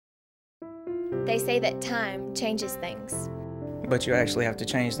They say that time changes things. But you actually have to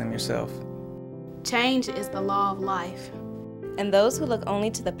change them yourself. Change is the law of life. And those who look only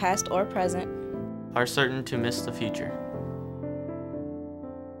to the past or present are certain to miss the future.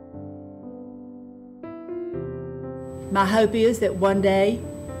 My hope is that one day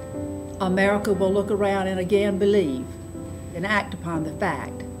America will look around and again believe and act upon the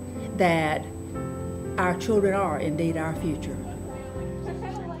fact that our children are indeed our future.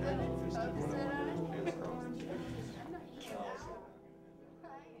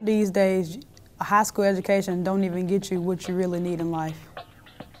 These days, a high school education don't even get you what you really need in life.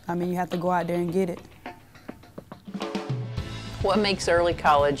 I mean, you have to go out there and get it. What makes early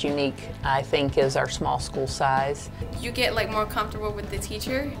college unique, I think, is our small school size. You get more comfortable with the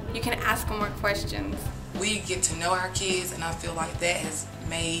teacher. You can ask them more questions. We get to know our kids, and I feel like that has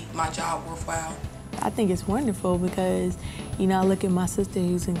made my job worthwhile. I think it's wonderful because, I look at my sister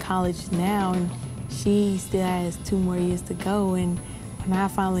who's in college now, and she still has 2 more years to go. And when I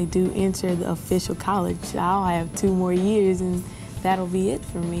finally do enter the official college, I'll have 2 more years, and that'll be it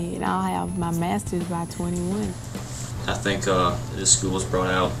for me. And I'll have my master's by 21. I think this school has brought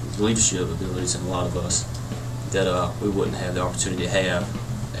out leadership abilities in a lot of us that we wouldn't have the opportunity to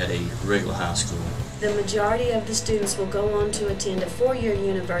have at a regular high school. The majority of the students will go on to attend a 4-year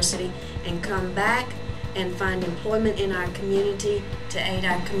university and come back and find employment in our community to aid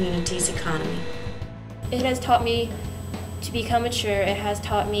our community's economy. It has taught me to become mature. It has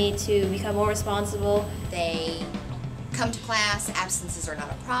taught me to become more responsible. They come to class, absences are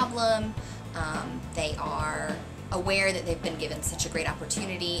not a problem. They are aware that they've been given such a great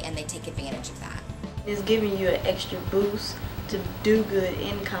opportunity and they take advantage of that. It's giving you an extra boost to do good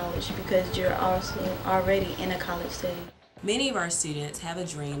in college because you're also already in a college setting. Many of our students have a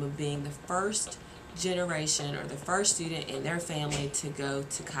dream of being the first generation or the first student in their family to go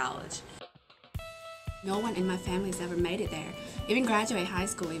to college. No one in my family has ever made it there. Even graduate high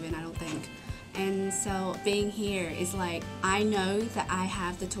school even, I don't think. And so being here is I know that I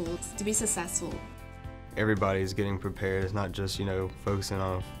have the tools to be successful. Everybody's getting prepared. It's not just, focusing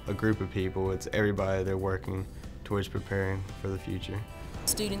on a group of people. It's everybody they're working towards preparing for the future.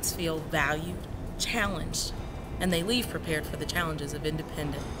 Students feel valued, challenged, and they leave prepared for the challenges of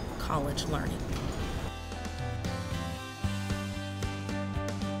independent college learning.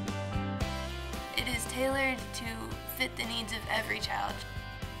 It is tailored to fit the needs of every child.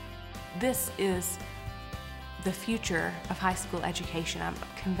 This is the future of high school education. I'm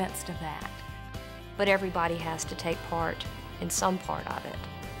convinced of that. But everybody has to take part in some part of it.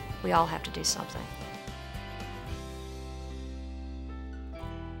 We all have to do something.